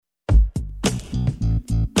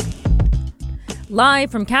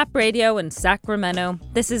Live from Cap Radio in Sacramento,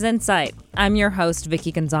 this is Insight. I'm your host,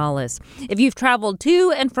 Vicky Gonzalez. If you've traveled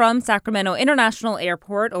to and from Sacramento International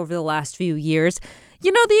Airport over the last few years,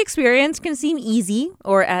 you know the experience can seem easy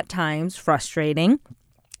or at times frustrating.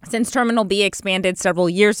 Since Terminal B expanded several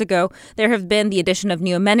years ago, there have been the addition of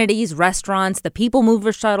new amenities, restaurants, the People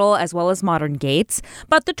Mover shuttle, as well as modern gates.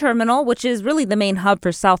 But the terminal, which is really the main hub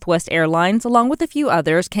for Southwest Airlines, along with a few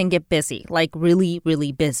others, can get busy, like really,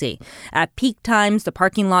 really busy. At peak times, the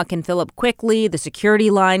parking lot can fill up quickly, the security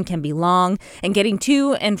line can be long, and getting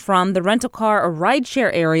to and from the rental car or rideshare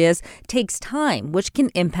areas takes time, which can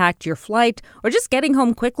impact your flight or just getting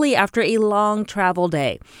home quickly after a long travel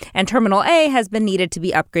day. And Terminal A has been needed to be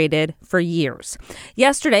upgraded for years.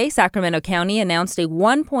 Yesterday, Sacramento County announced a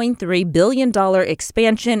 $1.3 billion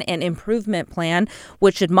expansion and improvement plan,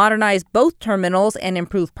 which should modernize both terminals and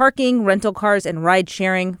improve parking, rental cars, and ride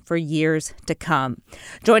sharing for years to come.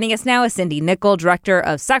 Joining us now is Cindy Nickel, Director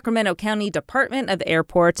of Sacramento County Department of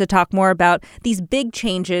Airports, to talk more about these big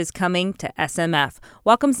changes coming to SMF.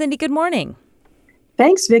 Welcome, Cindy. Good morning.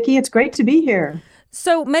 Thanks, Vicki. It's great to be here.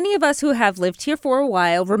 So many of us who have lived here for a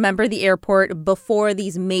while remember the airport before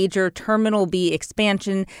these major Terminal B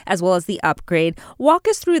expansion as well as the upgrade. Walk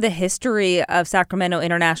us through the history of Sacramento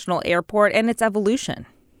International Airport and its evolution.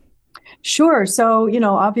 Sure. So,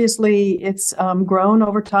 obviously it's grown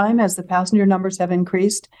over time as the passenger numbers have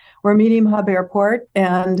increased. We're a medium hub airport,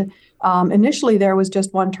 and initially there was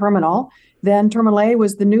just one terminal. Then Terminal A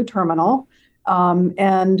was the new terminal.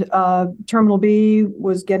 And Terminal B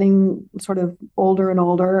was getting sort of older and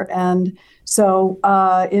older. And so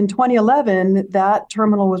in 2011, that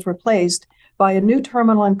terminal was replaced by a new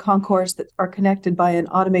terminal and concourse that are connected by an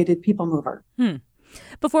automated people mover.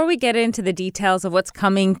 Before we get into the details of what's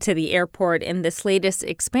coming to the airport in this latest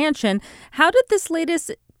expansion, how did this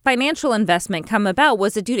latest financial investment come about?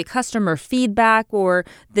 Was it due to customer feedback, or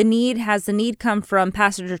has the need come from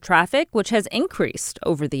passenger traffic, which has increased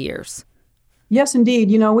over the years? Yes, indeed.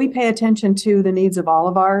 We pay attention to the needs of all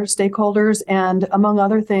of our stakeholders. And among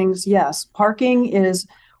other things, yes, parking is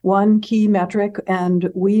one key metric. And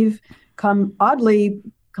we've come, oddly,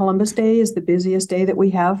 Columbus Day is the busiest day that we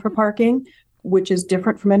have for parking, which is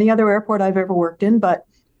different from any other airport I've ever worked in. But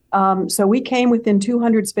so we came within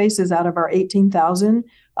 200 spaces out of our 18,000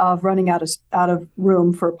 of running out of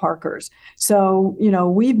room for parkers. So,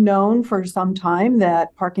 we've known for some time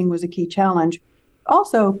that parking was a key challenge.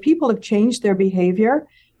 Also, people have changed their behavior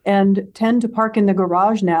and tend to park in the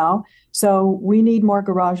garage now, so we need more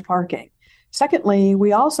garage parking. Secondly,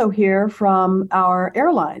 we also hear from our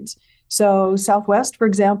airlines. So Southwest, for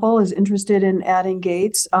example, is interested in adding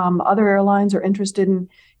gates. Other airlines are interested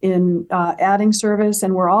in adding service,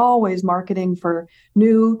 and we're always marketing for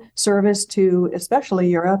new service to especially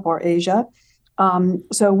Europe or Asia.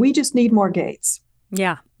 So we just need more gates.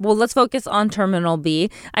 Yeah. Well, let's focus on Terminal B.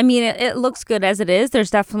 I mean, it looks good as it is. There's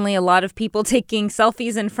definitely a lot of people taking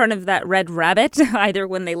selfies in front of that red rabbit, either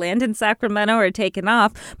when they land in Sacramento or taken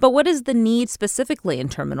off. But what is the need specifically in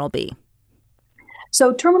Terminal B?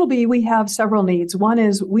 So Terminal B, we have several needs. One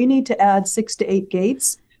is we need to add 6 to 8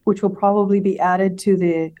 gates, which will probably be added to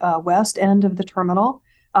the west end of the terminal,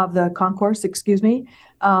 of the concourse,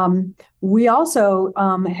 We also,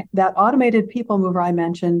 that automated people mover I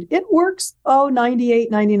mentioned, it works,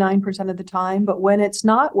 99% of the time. But when it's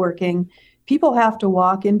not working, people have to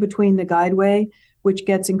walk in between the guideway, which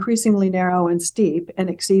gets increasingly narrow and steep and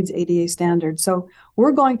exceeds ADA standards. So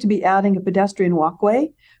we're going to be adding a pedestrian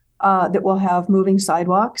walkway that will have moving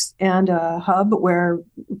sidewalks and a hub where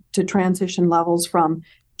to transition levels from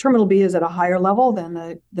Terminal B is at a higher level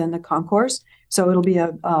than the concourse. So it'll be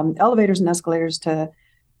elevators and escalators to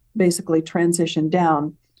basically transition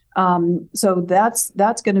down. So that's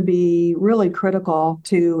going to be really critical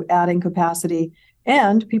to adding capacity.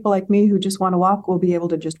 And people like me who just want to walk will be able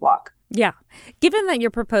to just walk. Yeah. Given that you're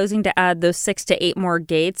proposing to add those 6 to 8 more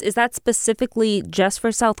gates, is that specifically just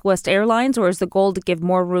for Southwest Airlines, or is the goal to give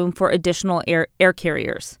more room for additional air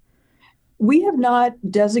carriers? We have not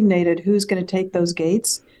designated who's going to take those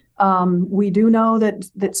gates. We do know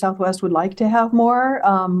that Southwest would like to have more.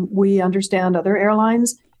 We understand other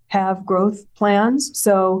airlines have growth plans,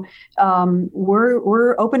 so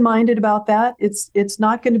we're open-minded about that. It's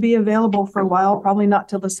not going to be available for a while, probably not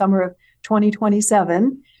till the summer of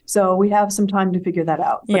 2027. So we have some time to figure that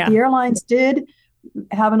out. But The airlines did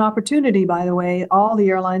have an opportunity, by the way. All the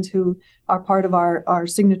airlines who are part of our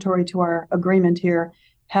signatory to our agreement here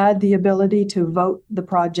had the ability to vote the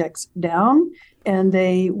projects down. And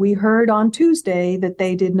we heard on Tuesday that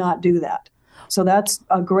they did not do that. So that's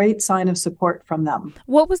a great sign of support from them.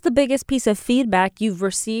 What was the biggest piece of feedback you've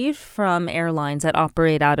received from airlines that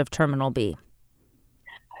operate out of Terminal B?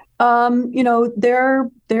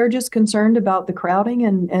 They're just concerned about the crowding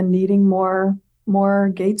and needing more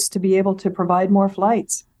gates to be able to provide more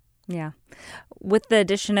flights. Yeah. With the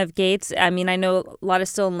addition of gates, I mean, I know a lot is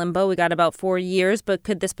still in limbo. We got about 4 years, but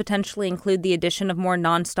could this potentially include the addition of more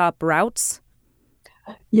nonstop routes?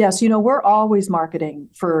 Yes, we're always marketing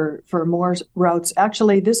for more routes.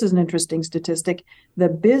 Actually, this is an interesting statistic. The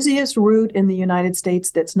busiest route in the United States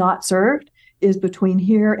that's not served is between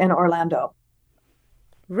here and Orlando.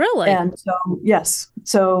 Really? And so, yes,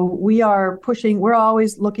 so we're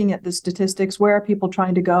always looking at the statistics. Where are people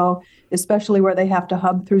trying to go, especially where they have to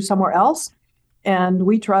hub through somewhere else? And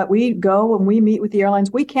we go and we meet with the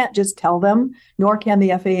airlines. We can't just tell them, nor can the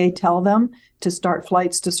FAA tell them to start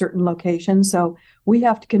flights to certain locations. So we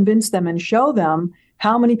have to convince them and show them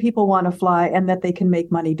how many people want to fly and that they can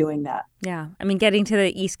make money doing that. Yeah. I mean, getting to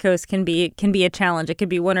the East Coast can be a challenge. It could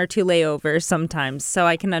be one or two layovers sometimes. So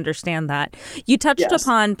I can understand that. You touched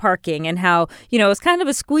upon parking and how, it was kind of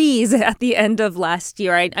a squeeze at the end of last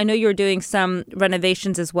year. I know you were doing some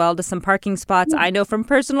renovations as well to some parking spots. I know from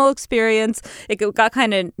personal experience, it got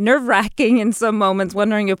kind of nerve-wracking in some moments,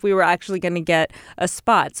 wondering if we were actually going to get a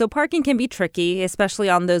spot. So parking can be tricky, especially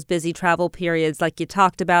on those busy travel periods like you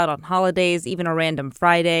talked about, on holidays, even a random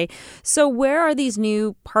Friday. So where are these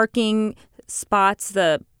new parking spots,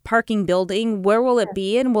 the parking building? Where will it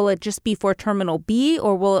be? And will it just be for Terminal B,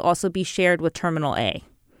 or will it also be shared with Terminal A?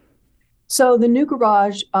 So the new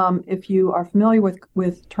garage, if you are familiar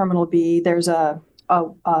with Terminal B, there's a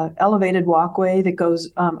elevated walkway that goes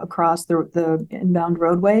across the inbound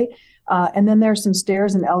roadway, and then there's some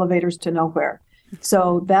stairs and elevators to nowhere.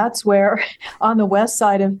 So that's where, on the west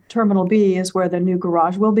side of Terminal B, is where the new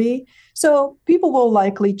garage will be. So people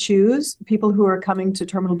who are coming to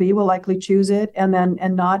Terminal B will likely choose it, and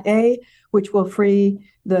not A, which will free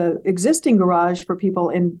the existing garage for people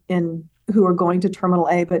in who are going to Terminal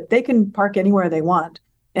A, but they can park anywhere they want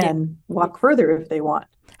and walk further if they want.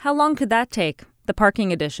 How long could that take, the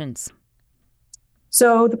parking additions?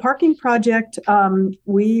 So the parking project,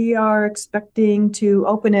 we are expecting to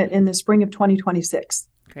open it in the spring of 2026.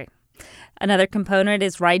 Great. Another component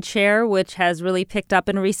is rideshare, which has really picked up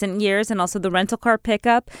in recent years, and also the rental car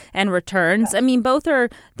pickup and returns. I mean, they're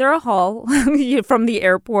a haul from the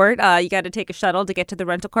airport. You got to take a shuttle to get to the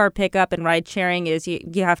rental car pickup, and ride sharing is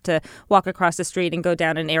you have to walk across the street and go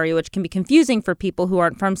down an area, which can be confusing for people who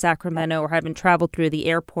aren't from Sacramento or haven't traveled through the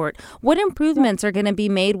airport. What improvements are going to be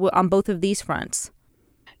made on both of these fronts?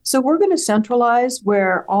 So we're going to centralize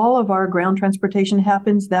where all of our ground transportation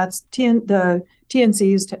happens. That's the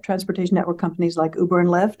TNCs, transportation network companies like Uber and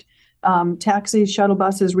Lyft, taxis, shuttle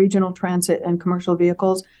buses, regional transit, and commercial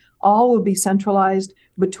vehicles. All will be centralized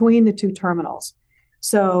between the two terminals.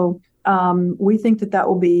 So we think that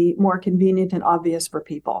will be more convenient and obvious for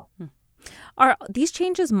people. Are these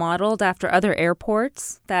changes modeled after other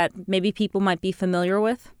airports that maybe people might be familiar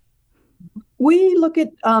with? We look at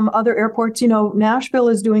other airports. Nashville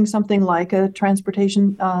is doing something like a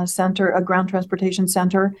transportation center, a ground transportation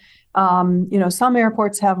center. Some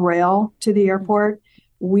airports have rail to the airport.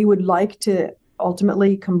 We would like to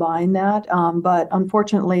ultimately combine that. But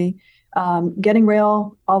unfortunately, getting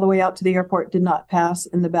rail all the way out to the airport did not pass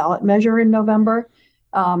in the ballot measure in November.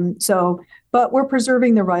 But we're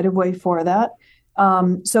preserving the right of way for that.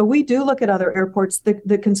 So we do look at other airports.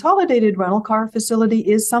 The consolidated rental car facility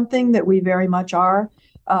is something that we very much are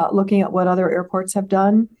looking at what other airports have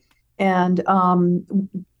done. And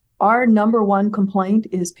our number one complaint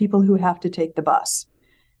is people who have to take the bus.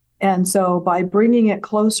 And so by bringing it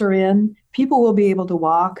closer in, people will be able to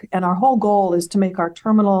walk. And our whole goal is to make our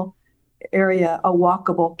terminal area a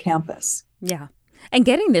walkable campus. Yeah. And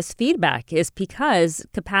getting this feedback is because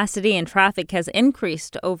capacity and traffic has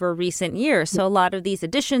increased over recent years. So a lot of these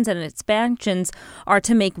additions and expansions are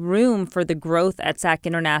to make room for the growth at Sac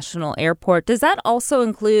International Airport. Does that also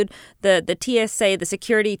include the TSA, the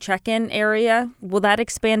security check-in area? Will that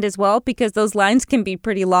expand as well? Because those lines can be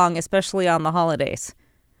pretty long, especially on the holidays.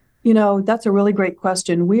 That's a really great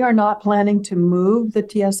question. We are not planning to move the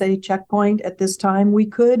TSA checkpoint at this time. We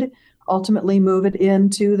could ultimately move it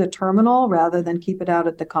into the terminal rather than keep it out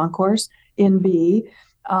at the concourse in B.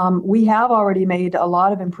 We have already made a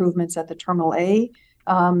lot of improvements at the Terminal A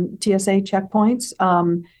TSA checkpoints.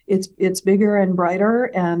 It's bigger and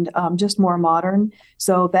brighter and just more modern.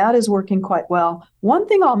 So that is working quite well. One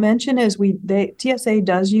thing I'll mention is TSA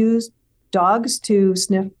does use dogs to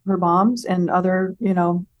sniff for bombs and other,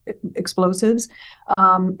 explosives.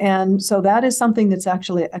 And so that is something that's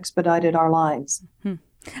actually expedited our lines.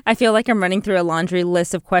 I feel like I'm running through a laundry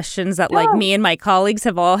list of questions that like me and my colleagues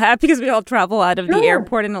have all had because we all travel out of the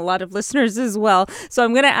airport and a lot of listeners as well. So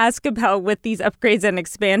I'm going to ask about with these upgrades and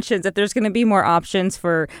expansions, if there's going to be more options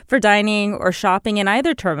for dining or shopping in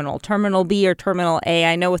either terminal, Terminal B or Terminal A.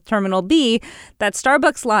 I know with Terminal B, that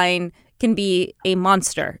Starbucks line can be a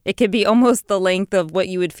monster. It could be almost the length of what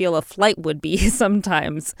you would feel a flight would be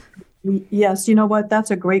sometimes. Yes, you know what?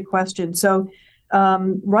 That's a great question. So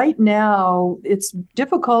right now, it's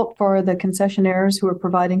difficult for the concessionaires who are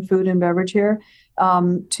providing food and beverage here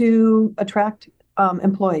to attract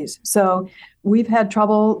employees. So we've had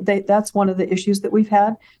trouble. That's one of the issues that we've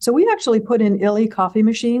had. So we actually put in Illy coffee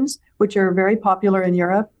machines, which are very popular in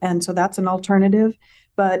Europe. And so that's an alternative.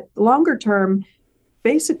 But longer term,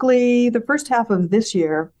 basically the first half of this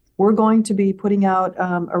year, we're going to be putting out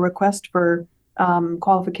a request for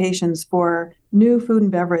qualifications for new food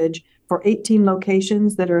and beverage for 18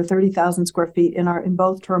 locations that are 30,000 square feet in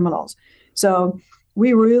both terminals. So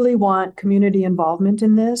we really want community involvement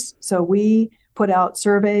in this. So we put out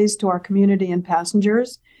surveys to our community and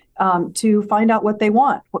passengers to find out what they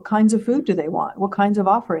want. What kinds of food do they want? What kinds of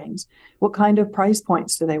offerings? What kind of price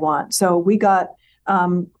points do they want? So we got,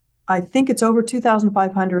 I think it's over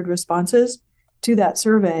 2,500 responses to that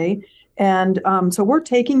survey. And so we're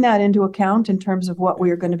taking that into account in terms of what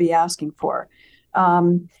we are going to be asking for.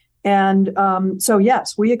 So,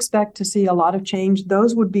 yes, we expect to see a lot of change.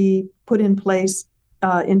 Those would be put in place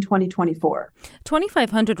in 2024.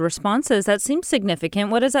 2,500 responses, that seems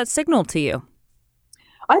significant. What does that signal to you?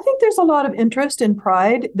 I think there's a lot of interest and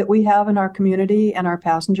pride that we have in our community and our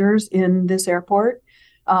passengers in this airport.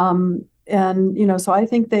 So I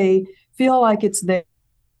think they feel like it's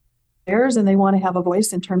theirs and they want to have a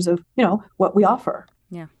voice in terms of, what we offer.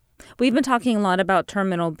 Yeah. We've been talking a lot about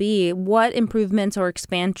Terminal B. What improvements or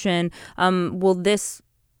expansion will this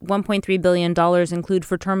 $1.3 billion include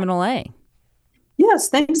for Terminal A? Yes,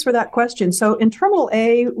 thanks for that question. So in Terminal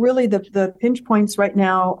A, really the pinch points right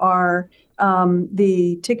now are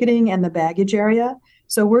the ticketing and the baggage area.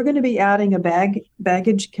 So we're going to be adding a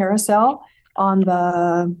baggage carousel on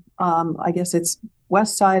the, I guess it's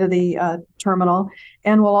west side of the terminal.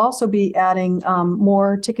 And we'll also be adding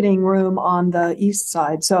more ticketing room on the east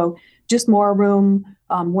side. So just more room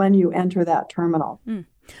when you enter that terminal.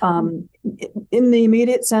 In the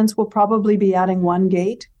immediate sense, we'll probably be adding one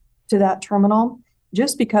gate to that terminal,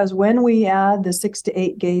 just because when we add the 6 to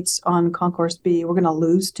 8 gates on Concourse B, we're going to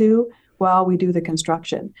lose 2 while we do the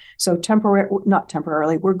construction. So not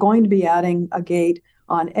temporarily, we're going to be adding a gate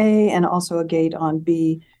on A and also a gate on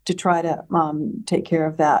B to try to take care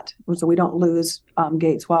of that, so we don't lose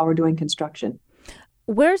gates while we're doing construction.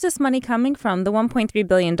 Where's this money coming from? The $1.3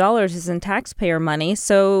 billion is in taxpayer money.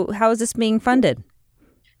 So how is this being funded?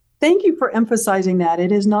 Thank you for emphasizing that.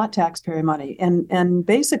 It is not taxpayer money. And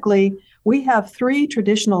basically, we have 3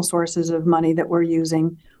 traditional sources of money that we're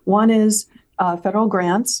using. One is federal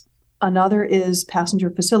grants. Another is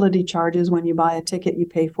passenger facility charges. When you buy a ticket, you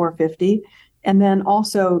pay $4.50. And then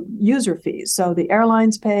also user fees. So the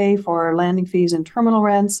airlines pay for landing fees and terminal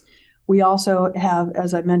rents. We also have,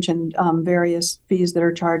 as I mentioned, various fees that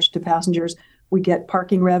are charged to passengers. We get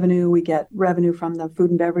parking revenue. We get revenue from the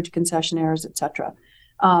food and beverage concessionaires, et cetera.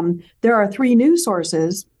 There are 3 new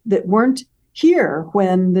sources that weren't here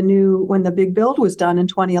when the big build was done in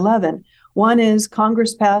 2011. One is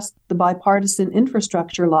Congress passed the bipartisan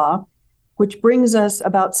infrastructure law, which brings us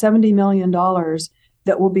about $70 million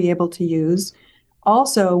that we'll be able to use.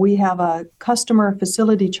 Also, we have a customer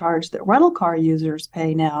facility charge that rental car users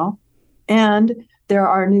pay now. And there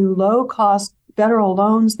are new low-cost federal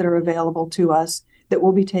loans that are available to us that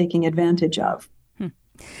we'll be taking advantage of.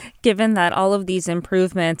 Given that all of these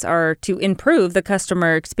improvements are to improve the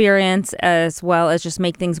customer experience as well as just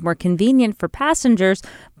make things more convenient for passengers,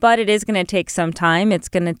 but it is going to take some time. It's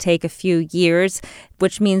going to take a few years,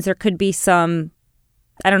 which means there could be some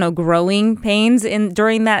growing pains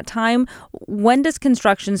during that time. When does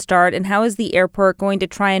construction start, and how is the airport going to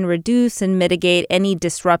try and reduce and mitigate any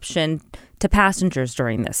disruption to passengers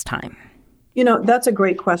during this time? That's a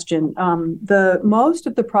great question. Most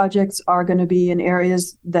of the projects are going to be in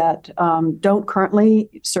areas that don't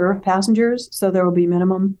currently serve passengers, so there will be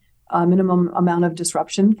minimum amount of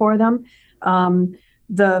disruption for them.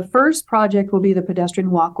 The first project will be the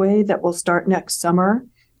pedestrian walkway that will start next summer,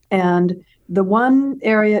 and the one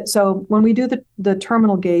area, so when we do the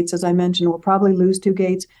terminal gates, as I mentioned, we'll probably lose 2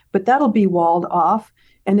 gates, but that'll be walled off,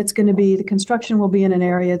 and the construction will be in an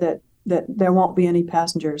area that there won't be any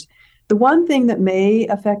passengers. The one thing that may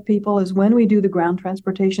affect people is when we do the ground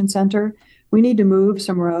transportation center, we need to move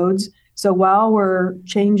some roads So while we're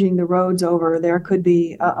changing the roads over, there could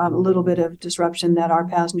be a little bit of disruption that our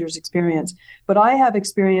passengers experience. But I have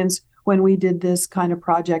experience when we did this kind of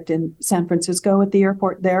project in San Francisco at the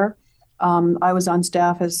airport there. I was on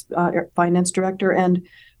staff as finance director, and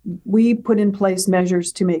we put in place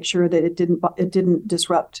measures to make sure that it didn't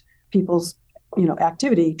disrupt people's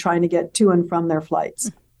activity trying to get to and from their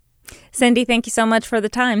flights. Cindy, thank you so much for the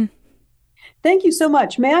time. Thank you so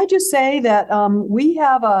much. May I just say that we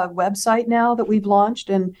have a website now that we've launched,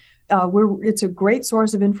 and it's a great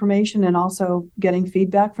source of information and also getting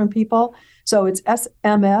feedback from people. So it's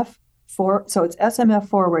SMF forward,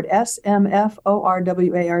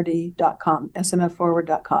 smforward.com,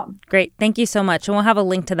 smforward.com. Great. Thank you so much. And we'll have a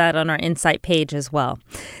link to that on our Insight page as well.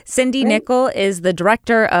 Cindy Nickel is the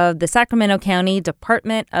director of the Sacramento County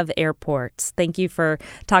Department of Airports. Thank you for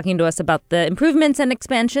talking to us about the improvements and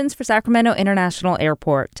expansions for Sacramento International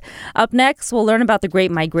Airport. Up next, we'll learn about the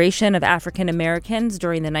Great Migration of African Americans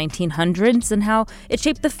during the 1900s and how it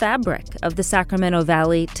shaped the fabric of the Sacramento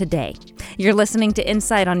Valley today. You're listening to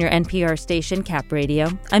Insight on your NPR station, Cap Radio.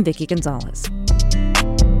 I'm Vicki Gonzalez.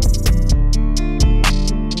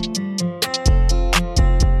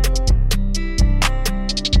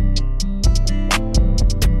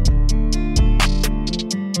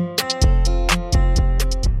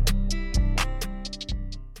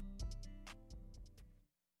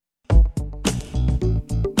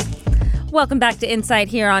 Welcome back to Insight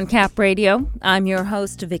here on Cap Radio. I'm your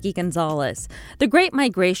host, Vicki Gonzalez. The Great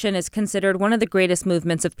Migration is considered one of the greatest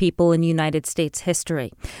movements of people in United States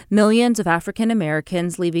history. Millions of African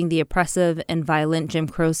Americans leaving the oppressive and violent Jim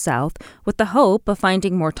Crow South with the hope of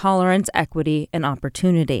finding more tolerance, equity, and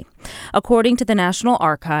opportunity. According to the National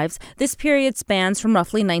Archives, this period spans from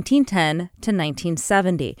roughly 1910 to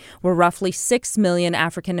 1970, where roughly 6 million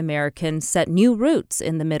African Americans set new roots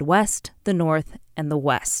in the Midwest, the North, and the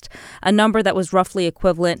West, a number that was roughly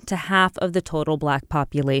equivalent to half of the total Black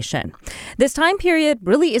population. This time period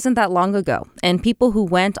really isn't that long ago, and people who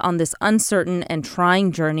went on this uncertain and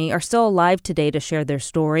trying journey are still alive today to share their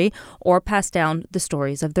story or pass down the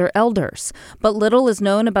stories of their elders. But little is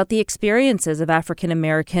known about the experiences of African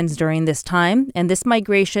Americans during this time, and this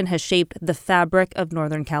migration has shaped the fabric of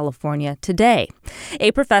Northern California today.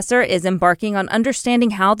 A professor is embarking on understanding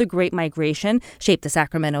how the Great Migration shaped the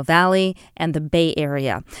Sacramento Valley and the Bay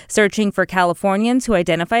Area. Searching for Californians who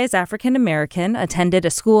identify as African American, attended a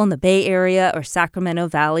school in the Bay Area or Sacramento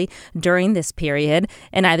Valley during this period,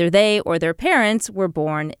 and either they or their parents were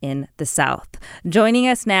born in the South. Joining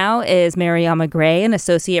us now is Mariama Gray, an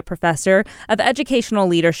associate professor of educational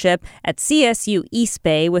leadership at CSU East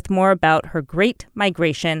Bay, with more about her Great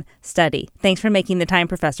Migration study. Thanks for making the time,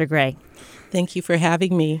 Professor Gray. Thank you for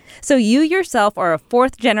having me. So you yourself are a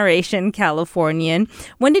fourth-generation Californian.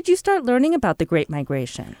 When did you start learning about the Great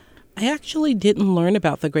Migration? I actually didn't learn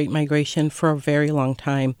about the Great Migration for a very long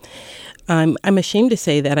time. I'm ashamed to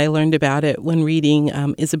say that I learned about it when reading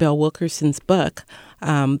Isabel Wilkerson's book,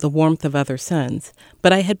 The Warmth of Other Suns.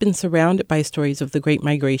 But I had been surrounded by stories of the Great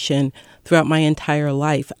Migration throughout my entire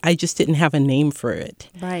life. I just didn't have a name for it.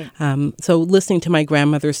 Right. So listening to my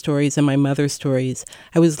grandmother's stories and my mother's stories,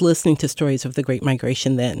 I was listening to stories of the Great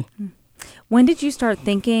Migration then. When did you start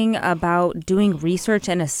thinking about doing research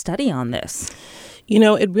and a study on this? You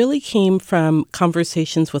know, it really came from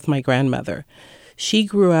conversations with my grandmother. She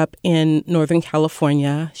grew up in Northern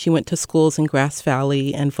California. She went to schools in Grass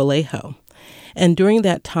Valley and Vallejo. And during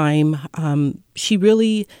that time, she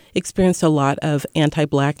really experienced a lot of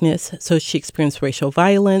anti-Blackness. So she experienced racial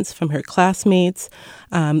violence from her classmates.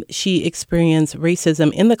 She experienced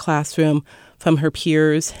racism in the classroom from her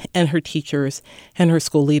peers and her teachers and her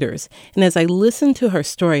school leaders. And as I listened to her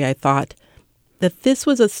story, I thought that this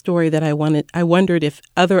was a story that I wondered if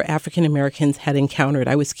other African Americans had encountered.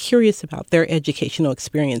 I was curious about their educational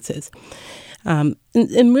experiences. And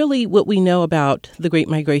really what we know about the Great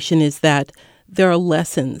Migration is that there are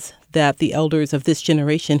lessons that the elders of this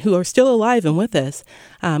generation, who are still alive and with us,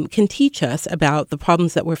 can teach us about the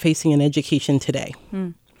problems that we're facing in education today.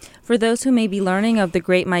 For those who may be learning of the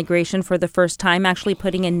Great Migration for the first time, actually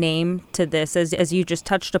putting a name to this, as you just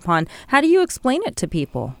touched upon, how do you explain it to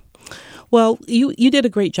people? Well, you did a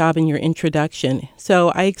great job in your introduction.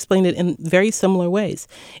 So I explained it in very similar ways.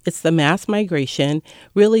 It's the mass migration,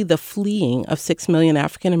 really the fleeing of 6 million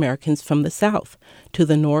African Americans from the South to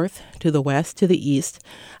the North, to the West, to the East,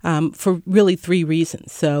 for really 3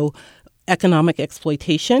 reasons. So economic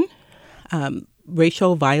exploitation,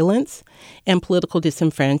 racial violence, and political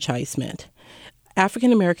disenfranchisement.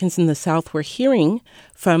 African Americans in the South were hearing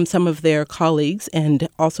from some of their colleagues and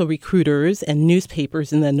also recruiters and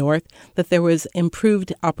newspapers in the North that there was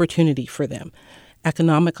improved opportunity for them.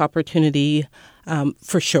 economic opportunity,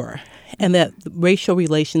 for sure, and that racial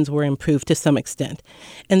relations were improved to some extent.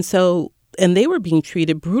 And they were being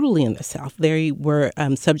treated brutally in the South. They were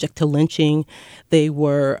subject to lynching. They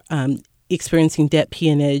were experiencing debt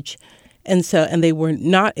peonage. And they were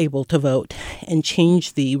not able to vote and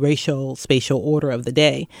change the racial spatial order of the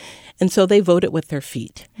day. And so they voted with their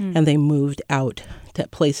feet, and they moved out to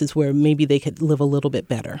places where maybe they could live a little bit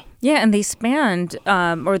better. Yeah, and they spanned,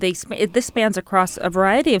 this spans across a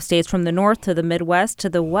variety of states from the north to the Midwest to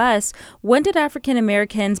the West. When did African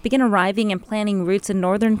Americans begin arriving and planting roots in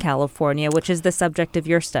Northern California, which is the subject of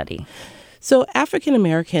your study? So African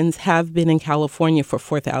Americans have been in California for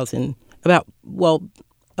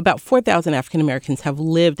about 4,000 African Americans have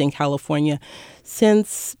lived in California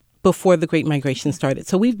since before the Great Migration started.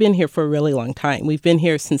 So we've been here for a really long time. We've been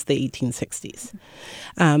here since the 1860s.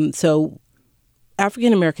 So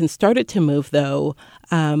African Americans started to move, though.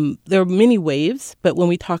 There are many waves, but when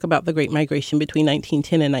we talk about the Great Migration between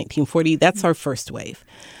 1910 and 1940, that's our first wave.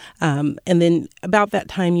 And then about that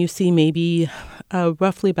time, you see maybe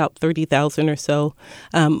roughly about 30,000 or so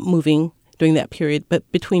moving during that period.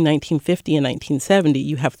 But between 1950 and 1970,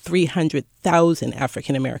 you have 300,000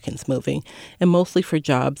 African Americans moving, and mostly for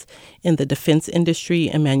jobs in the defense industry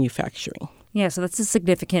and manufacturing. Yeah, so that's a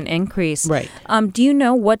significant increase. Right. Do you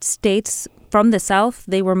know what states from the South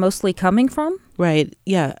they were mostly coming from? Right.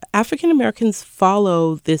 Yeah. African Americans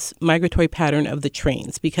follow this migratory pattern of the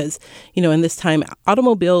trains because, in this time,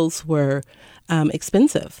 automobiles were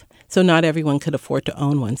expensive. So not everyone could afford to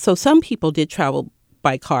own one. So some people did travel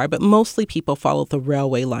by car, but mostly people followed the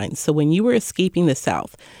railway lines. So when you were escaping the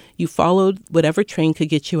South, you followed whatever train could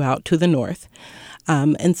get you out to the north.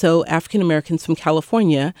 And so African Americans from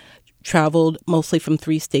California traveled mostly from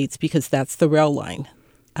 3 states because that's the rail line: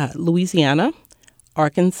 Louisiana,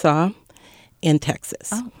 Arkansas, and Texas.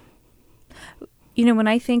 Oh. When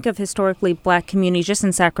I think of historically Black communities just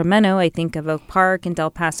in Sacramento, I think of Oak Park and Del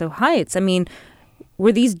Paso Heights. I mean,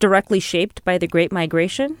 were these directly shaped by the Great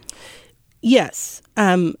Migration? Yes.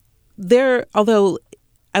 Although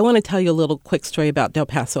I want to tell you a little quick story about Del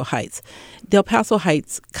Paso Heights. Del Paso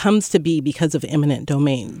Heights comes to be because of eminent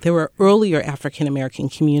domain. There were earlier African-American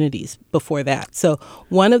communities before that. So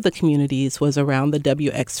one of the communities was around the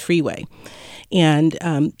WX freeway. And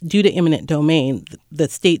due to eminent domain, the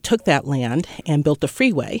state took that land and built a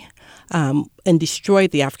freeway and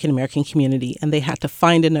destroyed the African-American community, and they had to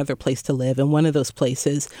find another place to live. And one of those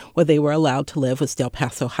places where they were allowed to live was Del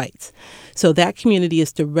Paso Heights. So that community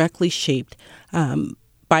is directly shaped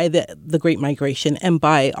by the Great Migration and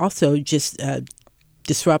by also just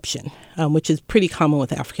disruption, which is pretty common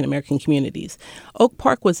with African-American communities. Oak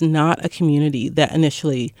Park was not a community that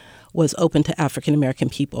initially was open to African-American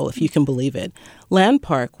people, if you can believe it. Land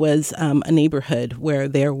Park was a neighborhood where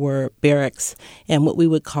there were barracks and what we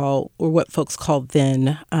would call, or what folks called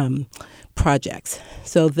then, projects.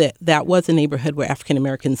 So that was a neighborhood where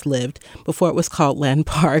African-Americans lived before it was called Land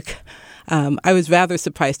Park. I was rather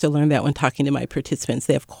surprised to learn that when talking to my participants.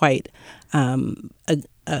 They have quite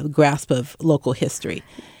a grasp of local history.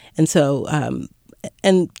 And so,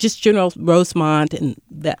 and just general Rosemont and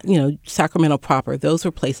that, Sacramento proper, those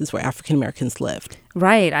were places where African Americans lived.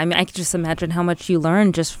 Right. I mean, I could just imagine how much you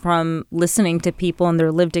learn just from listening to people and their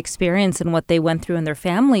lived experience and what they went through and their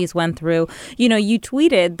families went through. You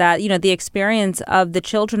tweeted that, the experience of the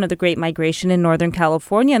children of the Great Migration in Northern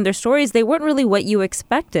California and their stories, they weren't really what you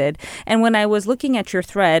expected. And when I was looking at your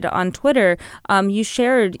thread on Twitter, you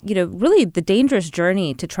shared, really the dangerous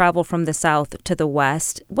journey to travel from the South to the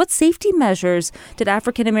West. What safety measures did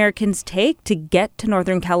African Americans take to get to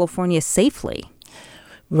Northern California safely?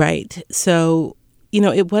 Right. So,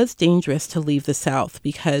 it was dangerous to leave the South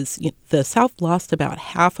because the South lost about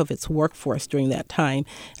half of its workforce during that time.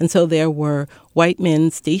 And so there were white men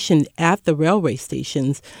stationed at the railway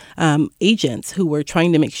stations, agents who were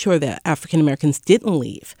trying to make sure that African Americans didn't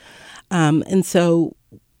leave. And so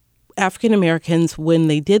African Americans, when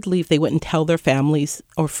they did leave, they wouldn't tell their families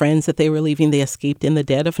or friends that they were leaving. They escaped in the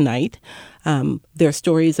dead of night. There are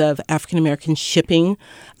stories of African Americans shipping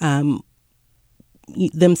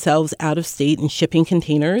themselves out of state in shipping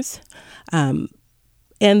containers. And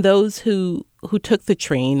those who took the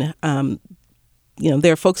train,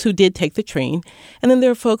 there are folks who did take the train, and then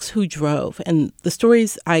there are folks who drove. And the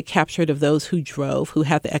stories I captured of those who drove, who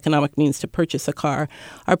had the economic means to purchase a car,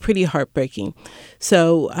 are pretty heartbreaking.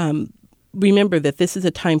 So remember that this is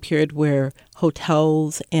a time period where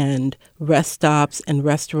hotels and rest stops and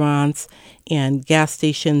restaurants and gas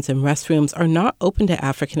stations and restrooms are not open to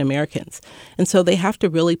African Americans. And so they have to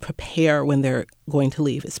really prepare when they're going to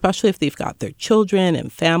leave, especially if they've got their children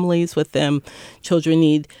and families with them. Children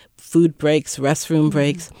need food breaks, restroom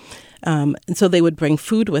breaks. And so they would bring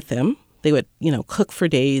food with them. They would, cook for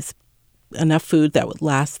days, enough food that would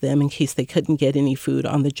last them in case they couldn't get any food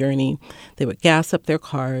on the journey. They would gas up their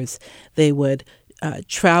cars. They would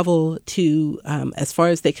travel to as far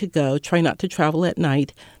as they could go, try not to travel at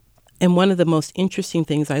night. And one of the most interesting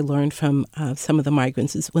things I learned from some of the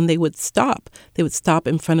migrants is when they would stop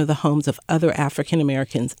in front of the homes of other African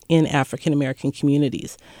Americans in African American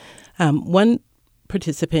communities. One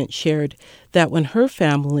participant shared that when her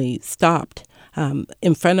family stopped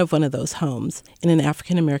in front of one of those homes in an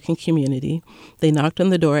African American community, they knocked on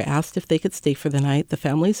the door, asked if they could stay for the night. The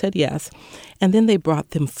family said yes, and then they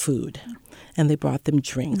brought them food and they brought them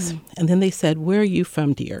drinks. And then they said, "Where are you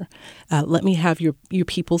from, dear? Let me have your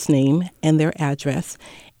people's name and their address."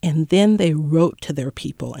 And then they wrote to their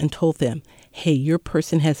people and told them, "Hey, your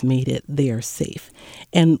person has made it. They are safe."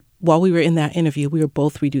 And while we were in that interview, we were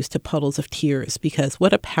both reduced to puddles of tears because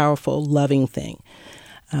what a powerful, loving thing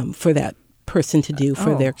for that person to do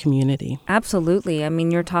for their community. Absolutely. I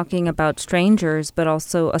mean, you're talking about strangers, but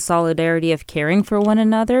also a solidarity of caring for one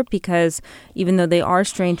another, because even though they are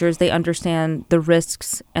strangers, they understand the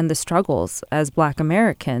risks and the struggles as Black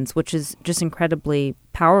Americans, which is just incredibly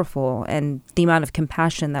powerful, and the amount of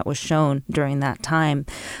compassion that was shown during that time.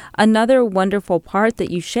 Another wonderful part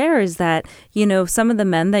that you share is that, some of the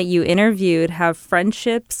men that you interviewed have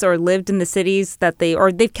friendships or lived in the cities that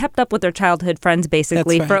they've kept up with their childhood friends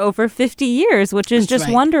basically for over 50 years, which is just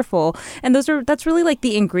wonderful. And that's really like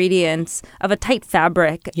the ingredients of a tight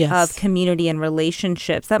fabric of community and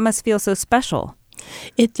relationships. That must feel so special.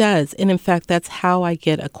 It does. And in fact, that's how I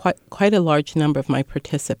get quite a large number of my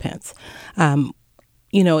participants.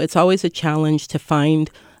 It's always a challenge to find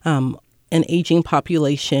an aging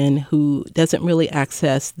population who doesn't really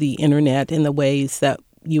access the internet in the ways that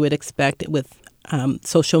you would expect with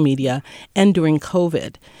social media and during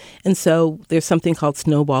COVID. And so there's something called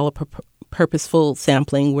snowball, a purposeful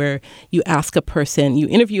sampling, where you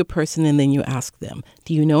interview a person, and then you ask them,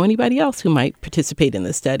 do you know anybody else who might participate in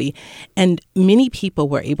the study? And many people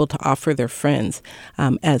were able to offer their friends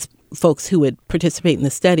as folks who would participate in the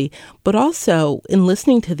study. But also in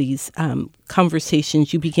listening to these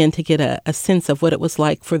conversations, you begin to get a sense of what it was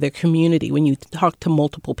like for their community when you talk to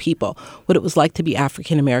multiple people, what it was like to be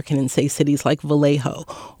African American in, say, cities like Vallejo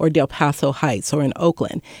or Del Paso Heights or in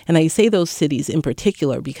Oakland. And I say those cities in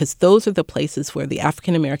particular because those are the places where the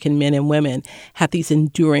African American men and women have these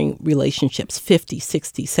enduring relationships, 50,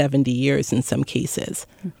 60, 70 years in some cases.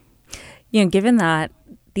 Given that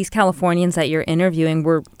these Californians that you're interviewing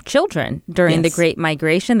were children during the Great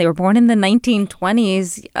Migration. They were born in the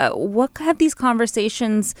 1920s. What have these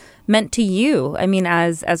conversations meant to you? I mean,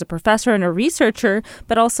 as a professor and a researcher,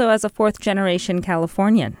 but also as a fourth-generation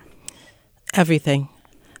Californian. Everything.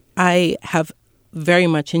 I have very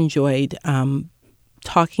much enjoyed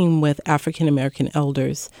talking with African-American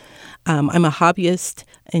elders. I'm a hobbyist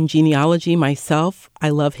in genealogy myself. I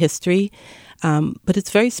love history. But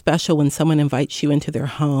it's very special when someone invites you into their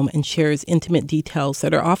home and shares intimate details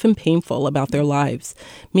that are often painful about their lives.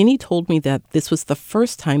 Many told me that this was the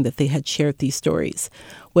first time that they had shared these stories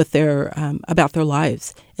with about their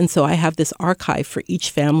lives. And so I have this archive for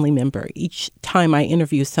each family member. Each time I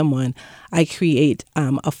interview someone, I create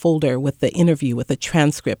a folder with the interview, with a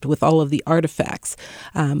transcript, with all of the artifacts,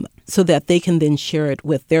 so that they can then share it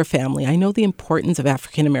with their family. I know the importance of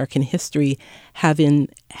African American history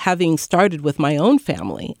having started with my own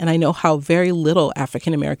family, and I know how very little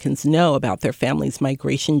African Americans know about their families'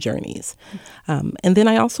 migration journeys. And then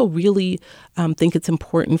I also really think it's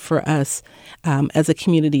important for us as a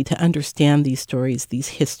community to understand these stories, these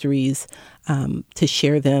histories, to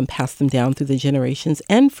share them, pass them down through the generations,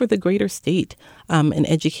 and for the greater state and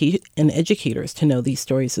educators to know these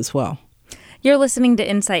stories as well. You're listening to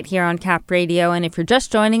Insight here on Cap Radio, and if you're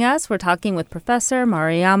just joining us, we're talking with Professor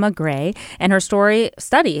Mariama Gray and her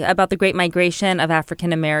study about the Great Migration of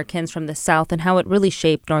African Americans from the South and how it really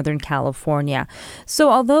shaped Northern California.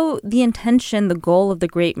 So although the goal of the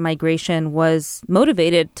Great Migration was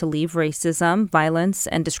motivated to leave racism, violence,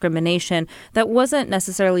 and discrimination, that wasn't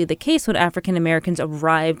necessarily the case when African Americans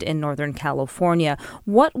arrived in Northern California.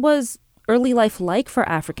 What was early life like for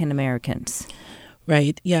African Americans?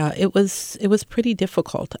 Right. Yeah, it was pretty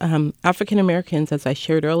difficult. African Americans, as I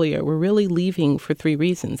shared earlier, were really leaving for three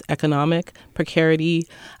reasons: economic precarity,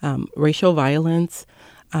 racial violence,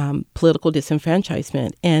 political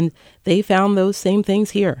disenfranchisement, and they found those same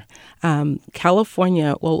things here.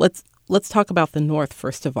 California, well, let's talk about the North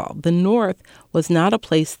first of all. The North was not a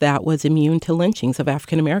place that was immune to lynchings of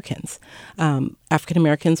African Americans. African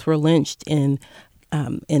Americans were lynched in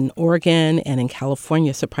Oregon and in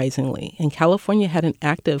California, surprisingly. And California had an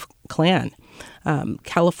active Klan.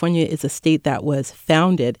 California is a state that was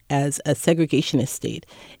founded as a segregationist state.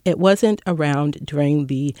 It wasn't around during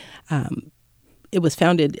it was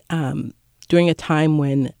founded during a time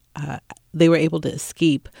when they were able to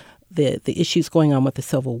escape the issues going on with the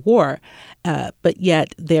Civil War, but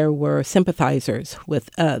yet there were sympathizers with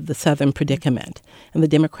the Southern predicament. And the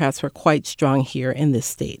Democrats were quite strong here in this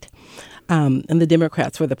state. And the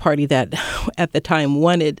Democrats were the party that at the time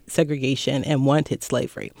wanted segregation and wanted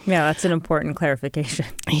slavery. Yeah, that's an important clarification.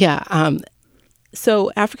 Yeah.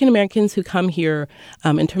 So African Americans who come here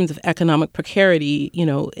in terms of economic precarity,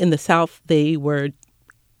 in the South, they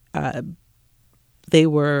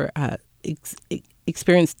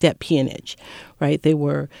experienced debt peonage, right? They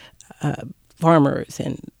were farmers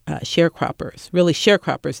and sharecroppers, really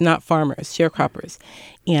sharecroppers, not farmers, sharecroppers.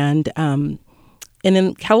 And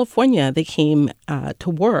in California, they came to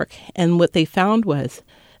work, and what they found was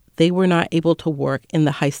they were not able to work in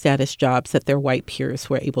the high-status jobs that their white peers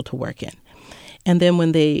were able to work in. And then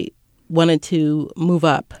when they wanted to move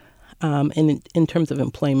up in terms of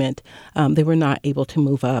employment, they were not able to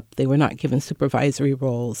move up. They were not given supervisory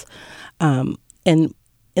roles. And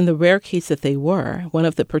in the rare case that they were, one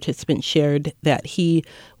of the participants shared that he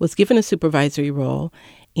was given a supervisory role,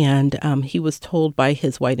 and he was told by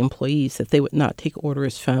his white employees that they would not take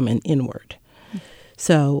orders from an inward.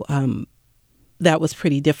 So that was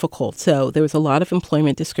pretty difficult. So there was a lot of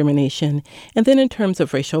employment discrimination. And then in terms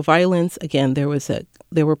of racial violence, again, there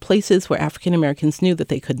were places where African Americans knew that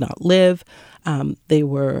they could not live. They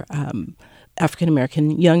were African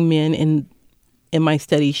American young men in my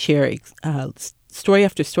study share story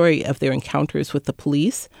after story of their encounters with the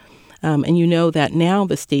police. And that now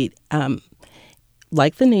the state,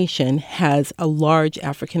 like the nation, has a large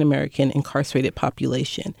African American incarcerated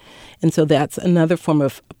population. And so that's another form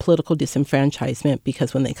of political disenfranchisement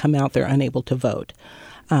because when they come out, they're unable to vote.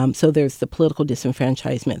 So there's the political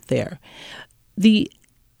disenfranchisement there.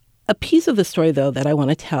 A piece of the story, though, that I want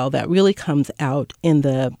to tell that really comes out in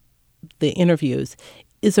the interviews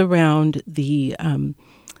is around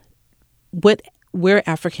where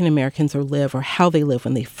African Americans live or how they live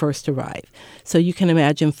when they first arrive. So you can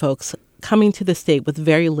imagine folks coming to the state with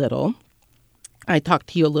very little. I talked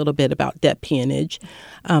to you a little bit about debt peonage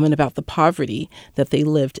and about the poverty that they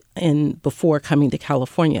lived in before coming to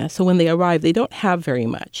California. So when they arrive, they don't have very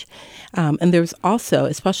much. And there's also,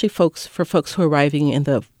 especially for folks who are arriving in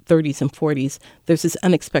the 30s and 40s, there's this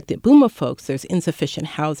unexpected boom of folks. There's insufficient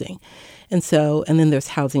housing. And then there's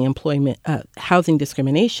housing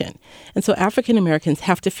discrimination. And so African Americans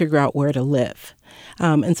have to figure out where to live.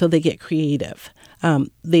 And so they get creative.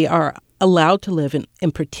 They are allowed to live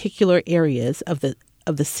in particular areas of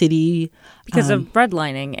the city because of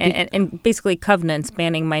redlining and basically covenants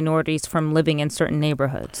banning minorities from living in certain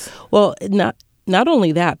neighborhoods. Well, not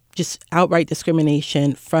only that, just outright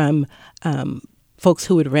discrimination from folks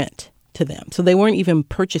who would rent to them. So they weren't even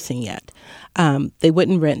purchasing yet. They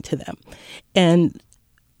wouldn't rent to them. And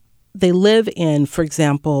they live in, for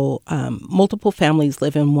example, multiple families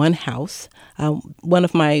live in one house. One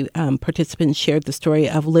of my participants shared the story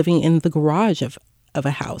of living in the garage of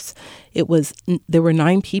a house. There were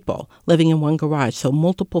 9 people living in one garage. So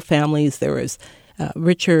multiple families. There was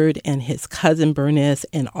Richard and his cousin Bernice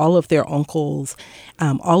and all of their uncles,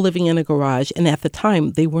 all living in a garage. And at the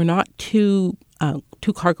time, they were not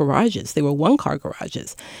two-car garages. They were one-car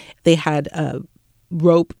garages. They had a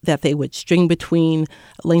rope that they would string between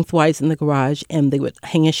lengthwise in the garage, and they would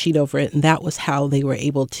hang a sheet over it, and that was how they were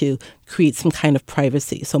able to create some kind of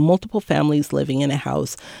privacy. So multiple families living in a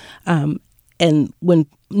house. And when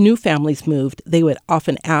new families moved, they would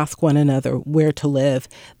often ask one another where to live.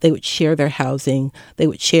 They would share their housing. They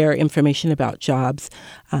would share information about jobs.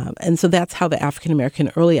 And so that's how the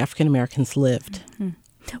early African Americans lived. Mm-hmm.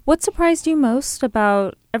 What surprised you most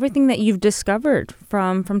about everything that you've discovered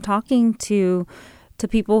from talking to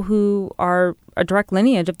people who are a direct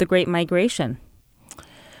lineage of the Great Migration?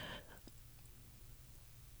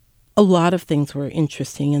 A lot of things were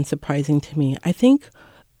interesting and surprising to me. I think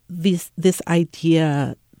this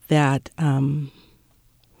idea that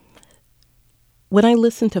when I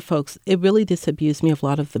listen to folks, it really disabused me of a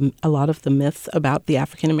lot of the myths about the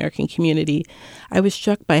African American community. I was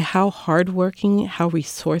struck by how hardworking, how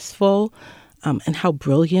resourceful, and how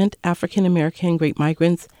brilliant African American great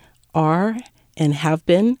migrants are and have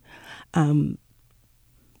been.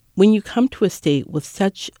 when you come to a state with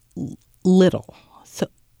such little,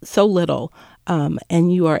 so little,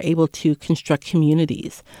 and you are able to construct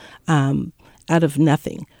communities out of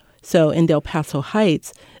nothing. So in Del Paso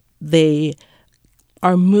Heights, they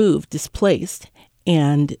are moved, displaced,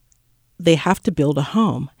 and they have to build a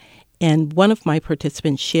home. And one of my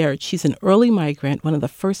participants shared, she's an early migrant, one of the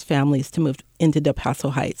first families to move into Del Paso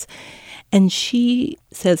Heights. And she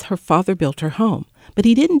says her father built her home, but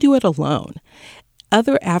he didn't do it alone.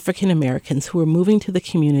 Other African Americans who were moving to the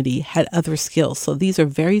community had other skills. So these are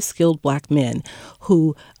very skilled Black men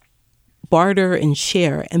who barter and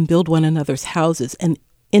share and build one another's houses and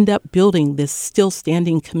end up building this still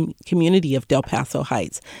standing community of Del Paso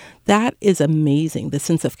Heights. That is amazing, the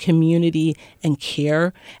sense of community and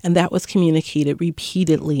care. And that was communicated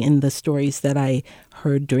repeatedly in the stories that I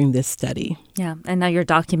heard during this study. Yeah, and now you're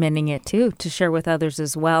documenting it too to share with others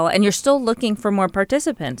as well. And you're still looking for more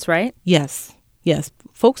participants, right? Yes.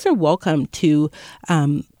 Folks are welcome to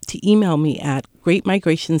email me at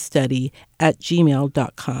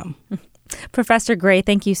greatmigrationstudy@gmail.com. Professor Gray,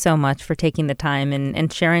 thank you so much for taking the time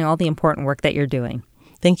and sharing all the important work that you're doing.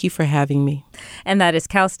 Thank you for having me. And that is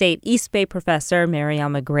Cal State East Bay professor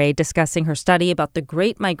Mariama Gray discussing her study about the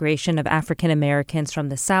Great Migration of African Americans from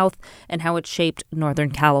the South and how it shaped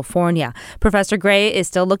Northern California. Professor Gray is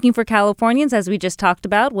still looking for Californians, as we just talked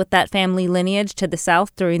about, with that family lineage to the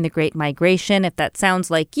South during the Great Migration. If that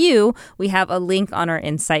sounds like you, we have a link on our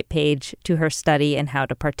Insight page to her study and how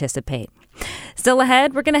to participate. Still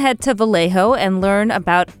ahead, we're going to head to Vallejo and learn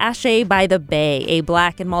about Ashay by the Bay, a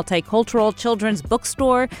Black and multicultural children's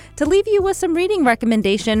bookstore, to leave you with some reading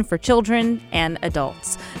recommendation for children and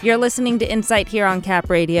adults. You're listening to Insight here on Cap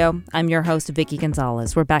Radio. I'm your host, Vicky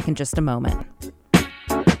Gonzalez. We're back in just a moment.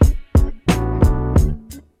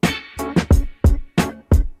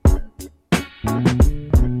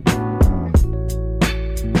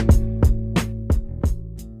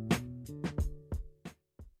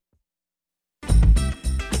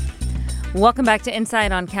 Welcome back to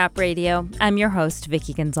Insight on Cap Radio. I'm your host,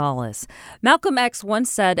 Vicky Gonzalez. Malcolm X once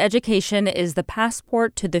said, "Education is the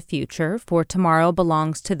passport to the future, for tomorrow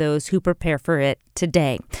belongs to those who prepare for it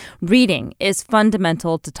today." Reading is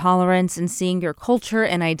fundamental to tolerance, and seeing your culture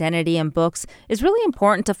and identity in books is really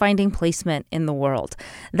important to finding placement in the world.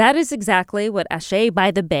 That is exactly what Ashay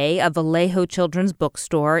by the Bay, a Vallejo children's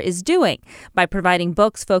bookstore, is doing by providing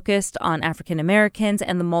books focused on African Americans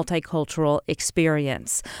and the multicultural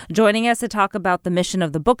experience. Joining us to talk about the mission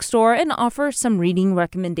of the bookstore and offer some reading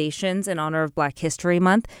recommendations in honor of Black History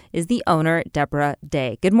Month is the owner, Deborah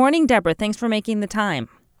Day. Good morning, Deborah. Thanks for making the time.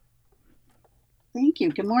 Thank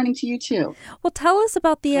you. Good morning to you, too. Well, tell us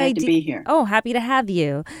about the idea. Glad to be here. Oh, happy to have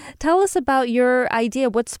you. Tell us about your idea.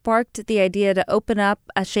 What sparked the idea to open up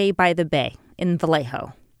Ashay by the Bay in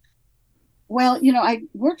Vallejo? Well, I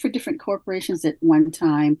worked for different corporations at one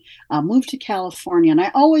time, moved to California, and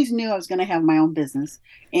I always knew I was going to have my own business.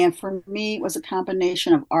 And for me, it was a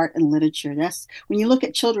combination of art and literature. That's when you look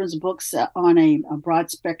at children's books on a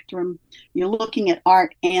broad spectrum, you're looking at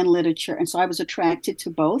art and literature. And so I was attracted to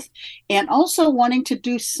both, and also wanting to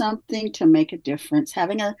do something to make a difference.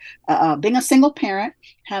 Being a single parent,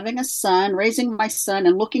 having a son, raising my son,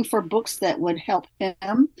 and looking for books that would help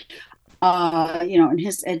him. In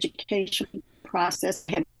his education process,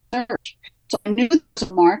 I had research. So I knew there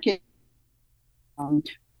was a market for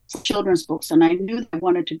children's books, and I knew that I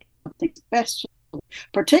wanted to do something special,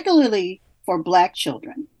 particularly for Black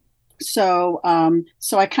children. So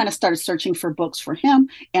I kind of started searching for books for him,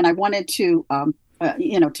 and I wanted to,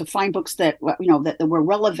 to find books that that were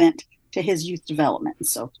relevant to his youth development and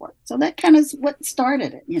so forth. So that kind of is what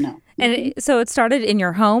started it, And so it started in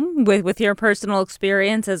your home with your personal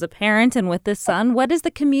experience as a parent and with this son. What has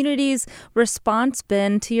the community's response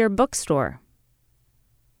been to your bookstore?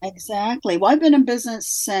 Exactly. Well, I've been in business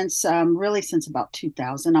since about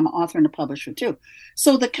 2000. I'm an author and a publisher too.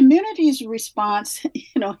 So the community's response,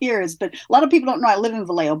 here is, but a lot of people don't know I live in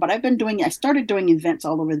Vallejo, but I started doing events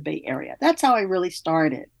all over the Bay Area. That's how I really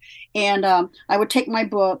started. And I would take my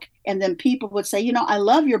book, and then people would say, I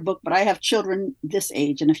love your book, but I have children this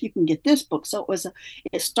age, and if you can get this book. So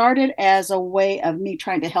it started as a way of me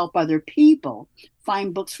trying to help other people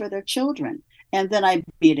find books for their children. And then I'd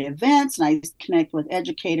be at events, and I connect with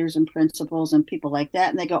educators and principals and people like that.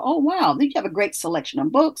 And they go, "Oh, wow, you have a great selection of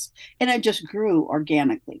books." And it just grew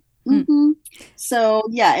organically. Mm-hmm. So,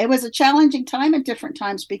 yeah, it was a challenging time at different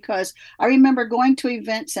times, because I remember going to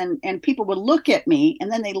events and people would look at me, and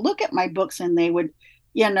then they look at my books, and they would,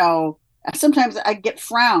 sometimes I'd get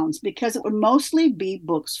frowns, because it would mostly be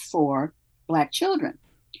books for Black children.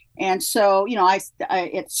 And so, I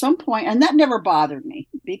at some point, and that never bothered me,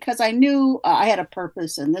 because I knew I had a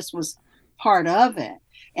purpose and this was part of it.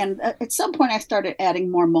 And at some point, I started adding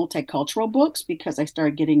more multicultural books because I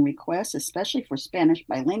started getting requests, especially for Spanish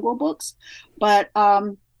bilingual books. But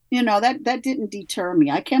that didn't deter me.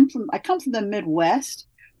 I come from the Midwest.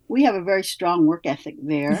 We have a very strong work ethic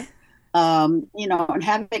there. And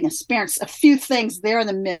having experienced a few things there in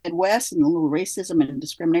the Midwest and a little racism and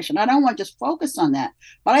discrimination, I don't want to just focus on that,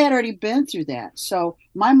 but I had already been through that. So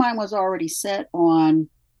my mind was already set on,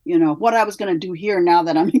 what I was going to do here now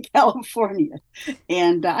that I'm in California.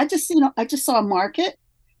 And I just saw a market,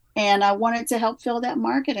 and I wanted to help fill that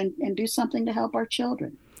market and do something to help our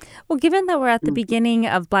children. Well, given that we're at the beginning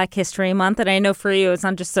of Black History Month, and I know for you it's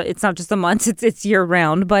not just a month, it's year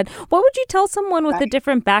round, but what would you tell someone with a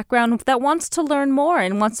different background that wants to learn more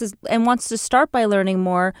and wants to start by learning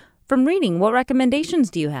more from reading? What recommendations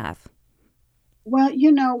do you have? Well,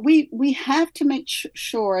 we have to make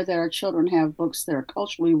sure that our children have books that are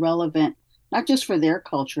culturally relevant, not just for their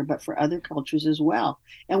culture, but for other cultures as well.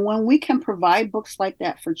 And when we can provide books like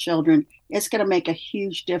that for children, it's going to make a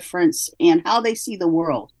huge difference in how they see the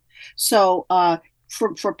world. So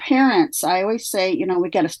for parents, I always say, we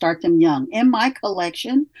got to start them young. In my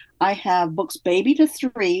collection, I have books baby to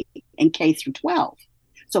 3 and K through 12.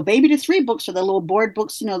 So baby to 3 books are the little board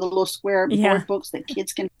books, the little square board books that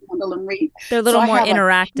kids can handle and read. They're a little more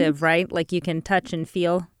interactive, right? Like you can touch and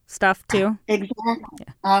feel stuff too. Exactly.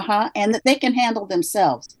 And that they can handle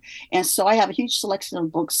themselves. And so I have a huge selection of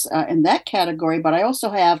books in that category, but I also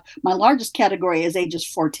have, my largest category is ages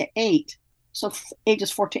 4 to 8. So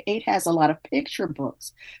ages 4 to 8 has a lot of picture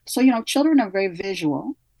books. So, children are very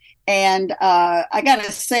visual. And I got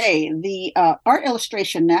to say, the art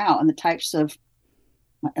illustration now and the types of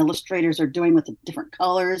illustrators are doing with the different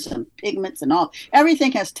colors and pigments and all,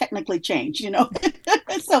 everything has technically changed,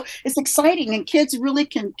 So it's exciting, and kids really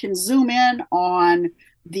can zoom in on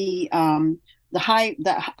the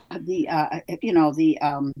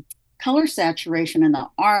color saturation in the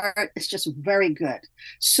art. It's just very good.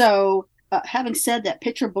 So having said that,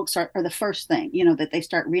 picture books are the first thing, that they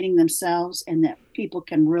start reading themselves and that people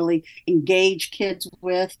can really engage kids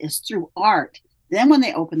with is through art. Then when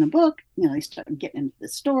they open the book, they start getting into the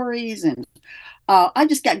stories, and I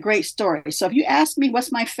just got great stories. So if you ask me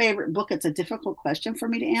what's my favorite book, it's a difficult question for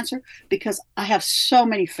me to answer because I have so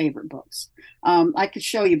many favorite books. I could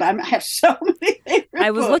show you, but I have so many favorite books.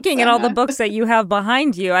 I was looking at all the books that you have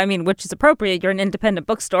behind you. I mean, which is appropriate. You're an independent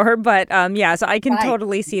bookstore, but so I can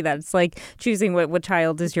totally see that. It's like choosing what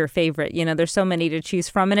child is your favorite. There's so many to choose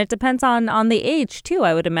from, and it depends on the age too,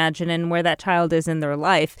 I would imagine, and where that child is in their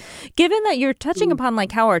life. Given that you're touching upon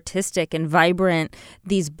like how artistic and vibrant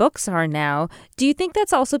these books are now, do you think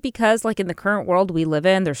that's also because like in the current world we live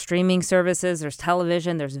in, there's streaming services, there's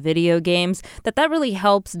television, there's video games, that really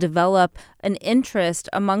helps develop an interest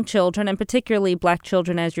among children, and particularly Black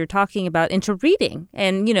children, as you're talking about, into reading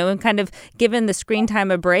and, and kind of giving the screen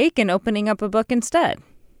time a break and opening up a book instead?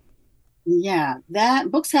 Yeah,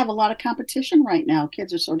 books have a lot of competition right now.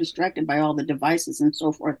 Kids are so distracted by all the devices and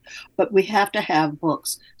so forth, but we have to have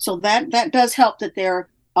books. So that does help that they're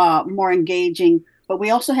more engaging. But we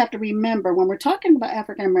also have to remember when we're talking about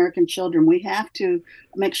African American children, we have to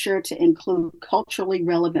make sure to include culturally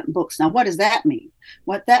relevant books. Now, what does that mean?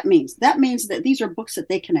 What that means that these are books that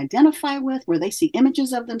they can identify with, where they see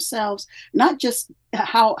images of themselves, not just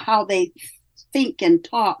how they think and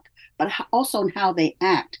talk, but also in how they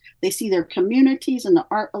act. They see their communities in the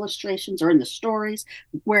art illustrations or in the stories,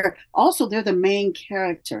 where also they're the main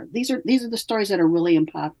character. These are the stories that are really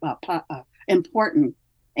important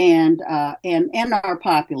and are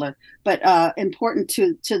popular, but important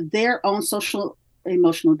to their own social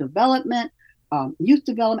emotional development, youth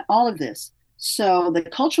development, all of this. So the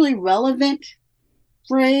culturally relevant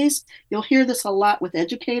phrase, you'll hear this a lot with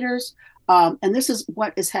educators. And this is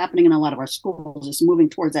what is happening in a lot of our schools, is moving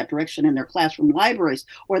towards that direction in their classroom libraries,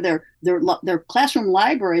 or their classroom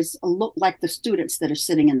libraries look like the students that are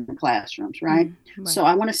sitting in the classrooms, right? Right. So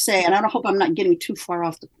I want to say, and I hope I'm not getting too far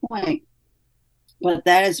off the point, but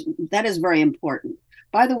that is very important.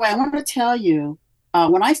 By the way, I want to tell you,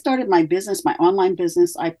 when I started my business, my online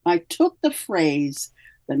business, I took the phrase,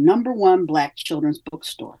 the #1 Black children's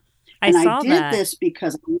bookstore. I did this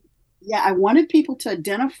because I wanted people to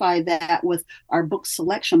identify that with our book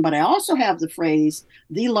selection, but I also have the phrase,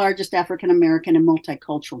 the largest African-American and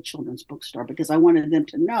multicultural children's bookstore, because I wanted them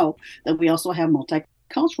to know that we also have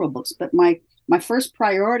multicultural books. But my first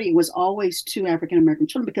priority was always to African-American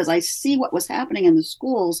children, because I see what was happening in the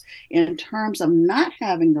schools in terms of not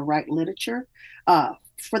having the right literature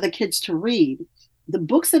for the kids to read. The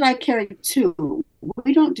books that I carry too,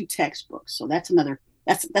 we don't do textbooks. So that's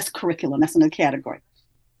curriculum. That's another category.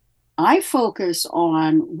 I focus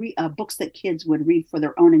on books that kids would read for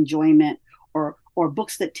their own enjoyment, or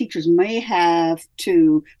books that teachers may have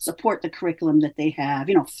to support the curriculum that they have,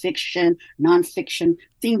 fiction, nonfiction,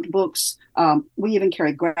 themed books. We even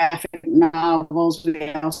carry graphic novels.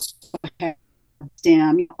 We also have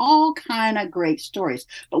STEM, all kind of great stories.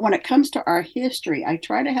 But when it comes to our history, I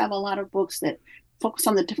try to have a lot of books that focus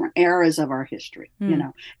on the different eras of our history,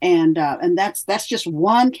 and that's just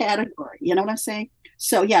one category. You know what I'm saying?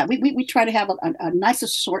 So yeah, we try to have a nice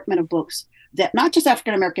assortment of books that not just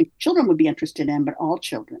African American children would be interested in, but all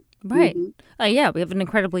children. Right. Yeah, we have an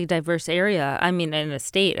incredibly diverse area. I mean, in a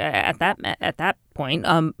state at that point.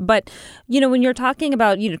 But when you're talking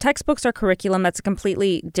about textbooks or curriculum, that's a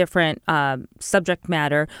completely different subject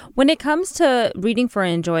matter. When it comes to reading for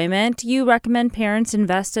enjoyment, do you recommend parents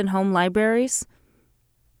invest in home libraries?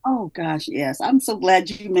 Oh gosh, yes. I'm so glad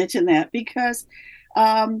you mentioned that, because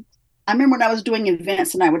I remember when I was doing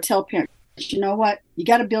events and I would tell parents, you know what, you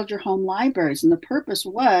got to build your home libraries. And the purpose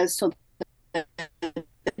was so that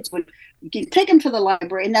you can take them to the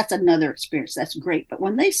library, and that's another experience. That's great. But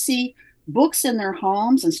when they see books in their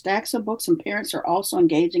homes and stacks of books, and parents are also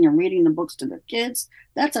engaging and reading the books to their kids,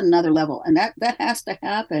 that's another level. And that has to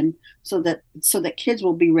happen so that kids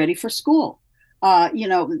will be ready for school.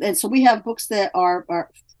 And so we have books that are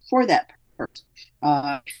for that purpose.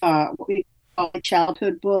 What we call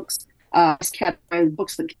childhood books,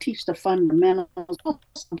 books that teach the fundamentals,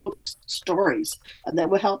 books, stories that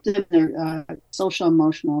will help them in their social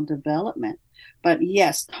emotional development. But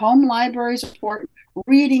yes, home libraries are important.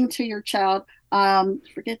 Reading to your child.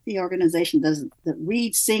 Forget the organization does the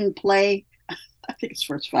read, sing, play. I think it's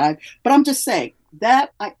first 5. But I'm just saying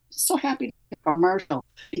that I'm so happy to make a commercial,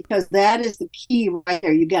 because that is the key right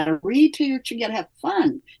there. You got to read to your child. You got to have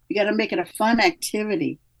fun. You got to make it a fun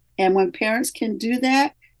activity. And when parents can do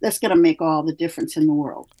that, that's going to make all the difference in the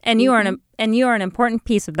world. And you are an important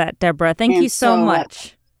piece of that, Deborah. Thank you so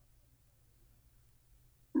much.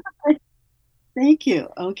 Thank you.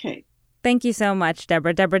 Okay. Thank you so much,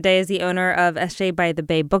 Deborah. Deborah Day is the owner of Ashay by the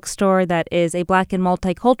Bay Bookstore. That is a Black and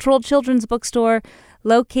multicultural children's bookstore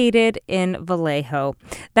located in Vallejo.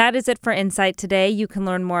 That is it for Insight today. You can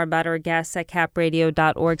learn more about our guests at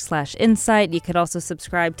capradio.org/insight. You could also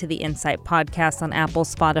subscribe to the Insight podcast on Apple,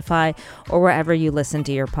 Spotify, or wherever you listen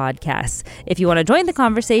to your podcasts. If you want to join the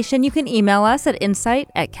conversation, you can email us at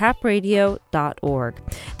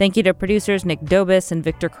insight@capradio.org. Thank you to producers Nick Dobis and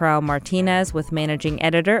Victor Corral Martinez, with managing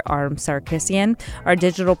editor Aram Sarkisian. Our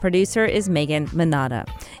digital producer is Megan Minata.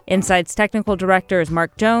 Insight's technical director is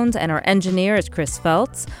Mark Jones, and our engineer is Chris Feltz.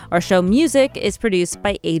 Our show music is produced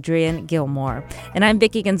by Adrian Gilmore. And I'm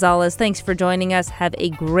Vicki Gonzalez. Thanks for joining us. Have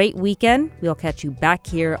a great weekend. We'll catch you back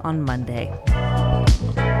here on Monday.